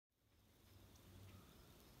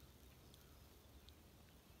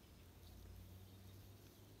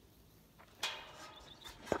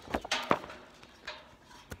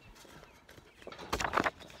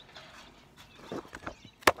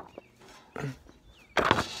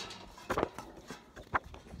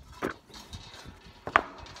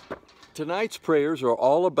Tonight's prayers are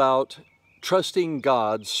all about trusting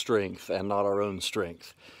God's strength and not our own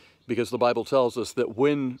strength. Because the Bible tells us that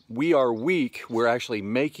when we are weak, we're actually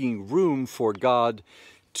making room for God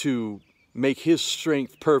to make His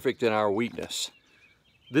strength perfect in our weakness.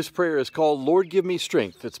 This prayer is called, Lord, Give Me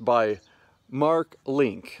Strength. It's by Mark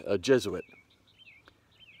Link, a Jesuit.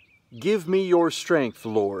 Give me your strength,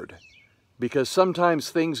 Lord, because sometimes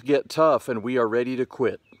things get tough and we are ready to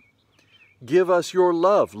quit. Give us your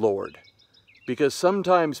love, Lord, because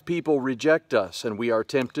sometimes people reject us and we are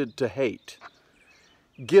tempted to hate.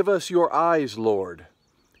 Give us your eyes, Lord,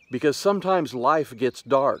 because sometimes life gets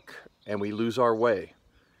dark and we lose our way.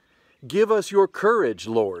 Give us your courage,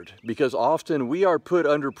 Lord, because often we are put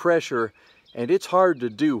under pressure and it's hard to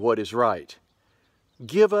do what is right.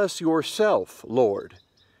 Give us yourself, Lord,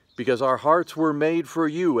 because our hearts were made for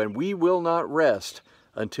you and we will not rest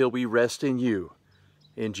until we rest in you.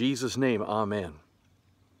 In Jesus' name, amen.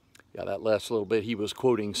 Yeah, that last little bit, he was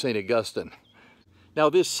quoting St. Augustine. Now,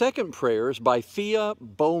 this second prayer is by Thea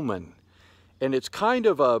Bowman, and it's kind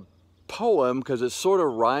of a poem because it sort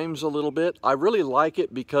of rhymes a little bit. I really like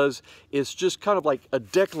it because it's just kind of like a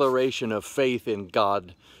declaration of faith in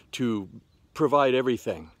God to provide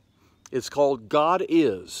everything. It's called God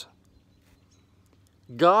Is.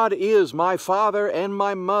 God is my father and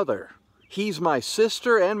my mother. He's my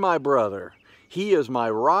sister and my brother. He is my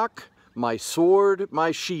rock, my sword,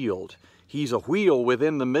 my shield. He's a wheel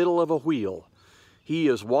within the middle of a wheel. He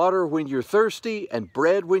is water when you're thirsty and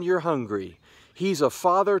bread when you're hungry. He's a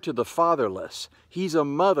father to the fatherless. He's a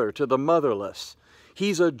mother to the motherless.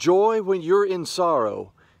 He's a joy when you're in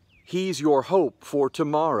sorrow. He's your hope for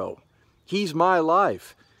tomorrow. He's my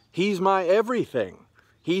life. He's my everything.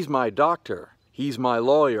 He's my doctor. He's my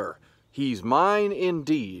lawyer. He's mine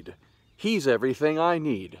indeed. He's everything I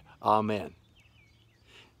need. Amen.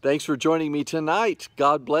 Thanks for joining me tonight.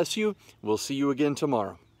 God bless you. We'll see you again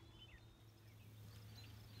tomorrow.